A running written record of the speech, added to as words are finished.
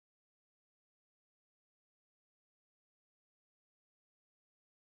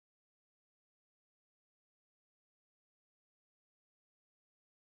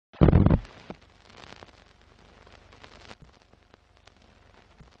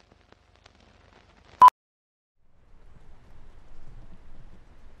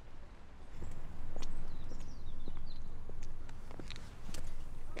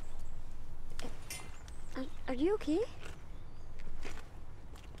Are you okay?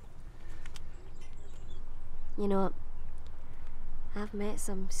 You know, I've met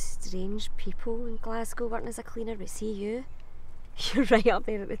some strange people in Glasgow working as a cleaner, but see you, you're right up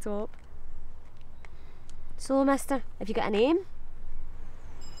there at the top. So, mister, have you got a name?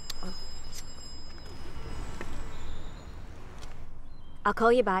 Oh. I'll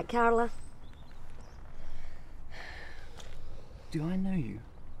call you back, Carla. Do I know you?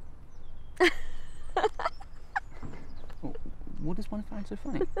 What does one find so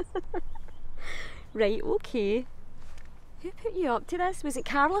funny? Right, okay. Who put you up to this? Was it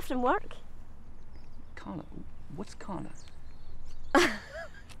Carla from work? Carla? What's Carla?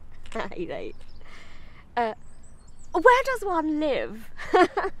 Right. Where does one live?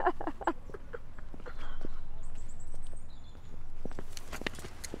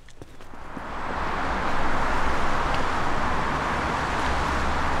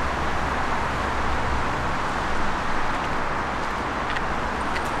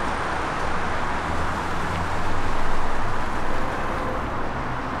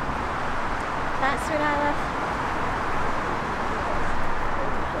 That's where I live.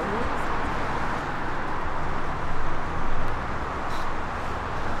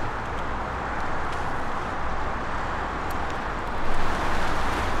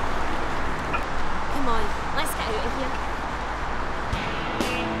 Come on, let's get out of here.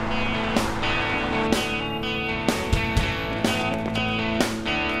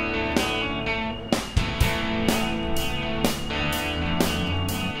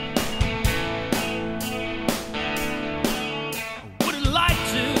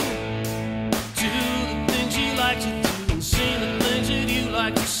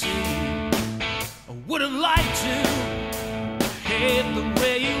 Would have liked to behave the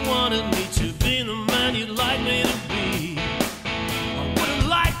way you wanted me to, be the man you'd like me to be. I would have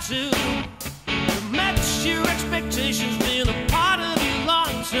liked to match your expectations, being a part of your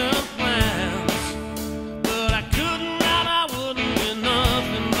long-term plans. But I couldn't, and I wouldn't be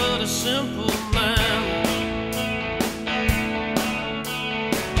nothing but a simple man.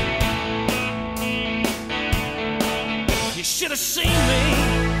 You should have seen me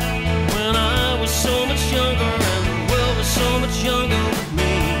when I was so much younger and the world was so much younger with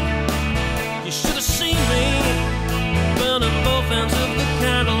me. You should have seen me burning both ends of the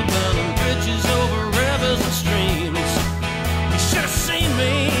candle, burning bridges over rivers and streams. You should have seen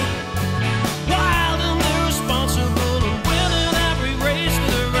me wild and irresponsible and winning every race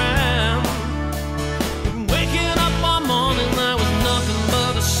that I ran. And waking up one morning I was nothing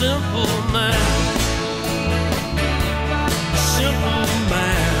but a simple man. A simple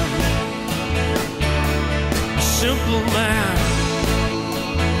man. Simple man,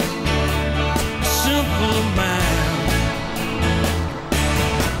 simple man.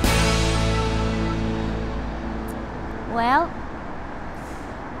 Well,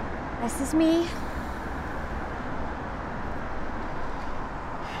 this is me.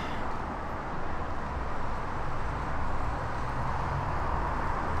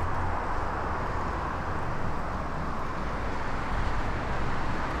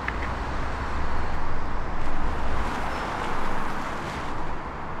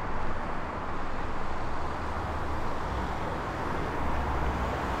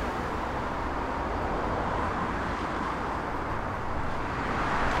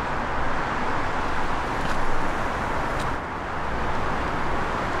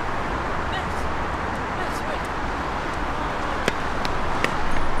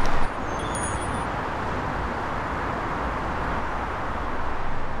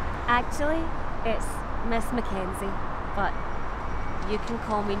 Actually, it's Miss Mackenzie, but you can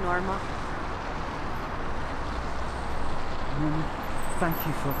call me Norma. Norma, thank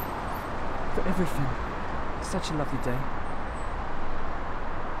you for everything. Such a lovely day.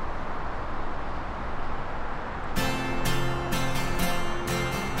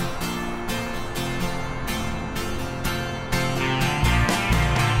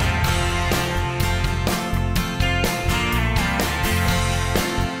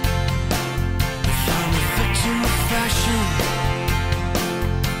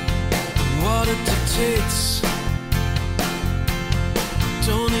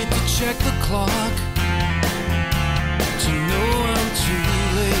 Don't need to check the clock.